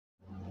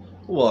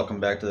Welcome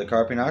back to the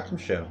CARPNOCTEM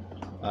show.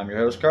 I'm your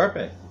host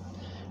Carpe,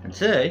 and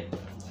today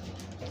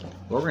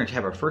we're going to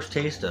have our first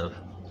taste of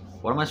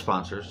one of my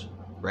sponsors,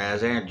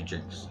 Raze energy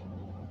drinks.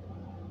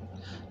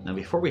 Now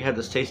before we have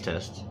this taste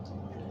test,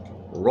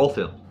 roll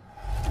film.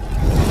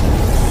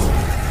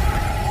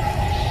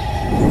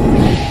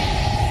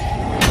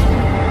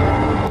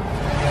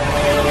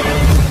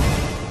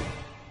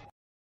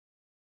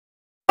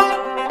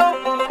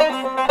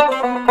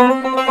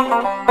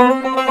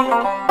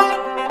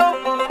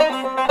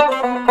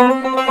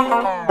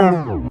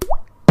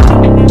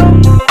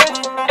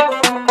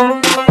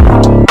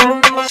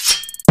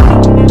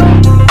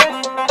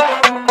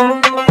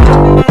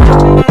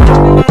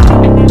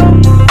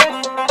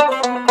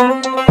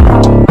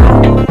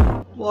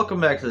 Welcome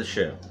back to the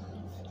show.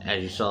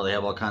 As you saw, they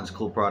have all kinds of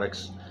cool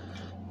products.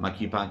 My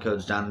coupon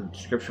code's down in the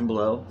description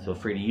below. Feel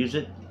free to use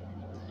it.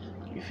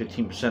 Give you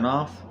 15%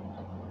 off.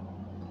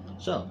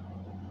 So,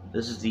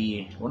 this is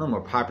one of the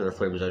more popular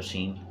flavors I've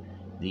seen,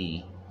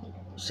 the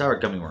sour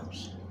gummy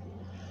worms.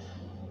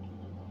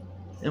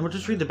 And we'll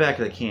just read the back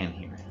of the can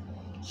here.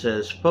 It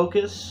says,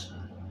 Focus,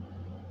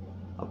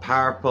 a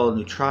powerful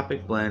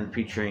nootropic blend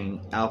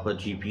featuring alpha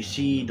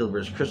GPC,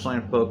 delivers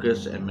crystalline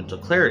focus and mental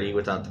clarity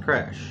without the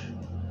crash.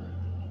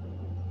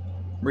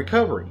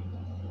 Recovery,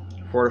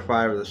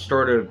 fortified with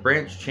restorative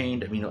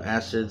branch-chained amino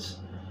acids,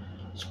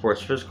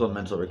 supports physical and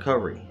mental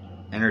recovery.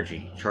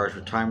 Energy, charged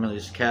with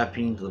time-release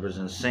caffeine, delivers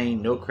insane,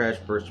 no-crash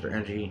bursts of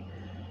energy.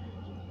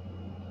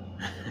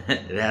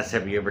 It asks,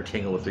 have you ever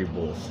tangled with 3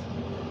 bulls?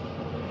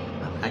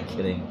 I'm not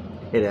kidding.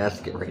 It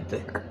asks it right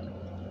there.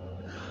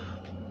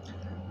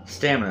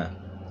 Stamina,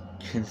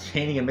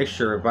 containing a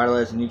mixture of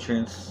vitalizing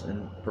nutrients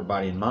for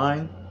body and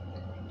mind.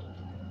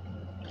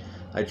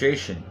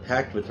 Hydration,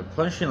 packed with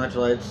replenishing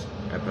electrolytes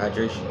after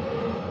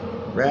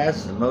hydration. Raze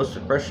is the most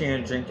refreshing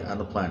energy drink on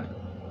the planet.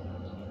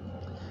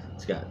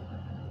 It's got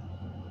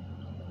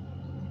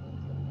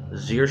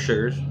 0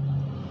 sugars,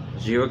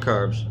 0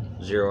 carbs,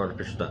 0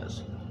 artificial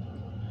dyes.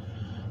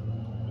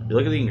 You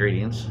look at the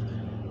ingredients: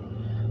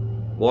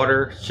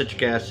 water,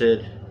 citric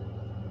acid,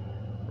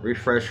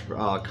 refresh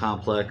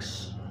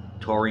complex,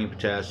 taurine,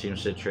 potassium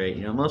citrate.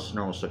 You know, most of the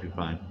normal stuff you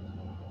find.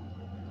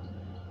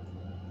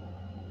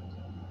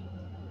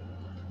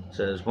 It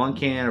says 1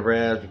 can of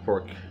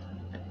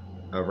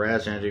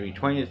Raze energy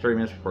 20 to 30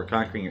 minutes before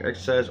conquering your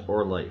exercise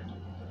or life.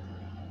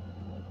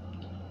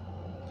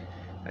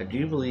 I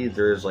do believe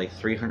there's like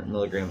 300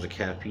 milligrams of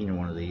caffeine in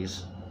one of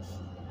these.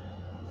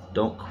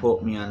 Don't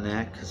quote me on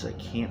that because I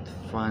can't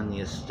find the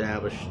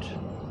established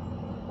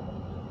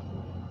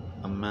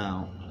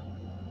amount.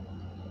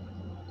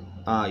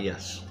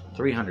 Yes,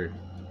 300,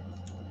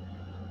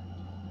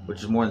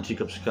 which is more than 2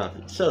 cups of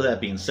coffee. So that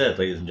being said,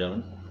 ladies and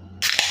gentlemen,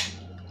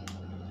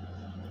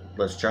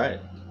 let's try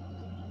it.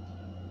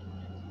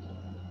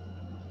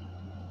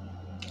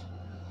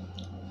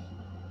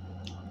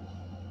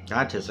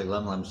 God, it tastes like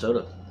lemon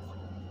soda.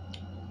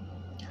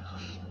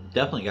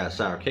 Definitely got a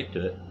sour kick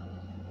to it.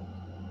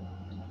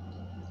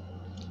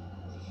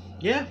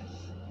 Yeah,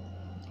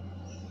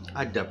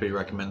 I definitely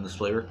recommend this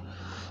flavor.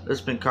 This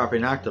has been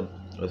CARPNOCTEM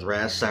with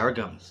Raze Sour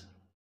Gummies.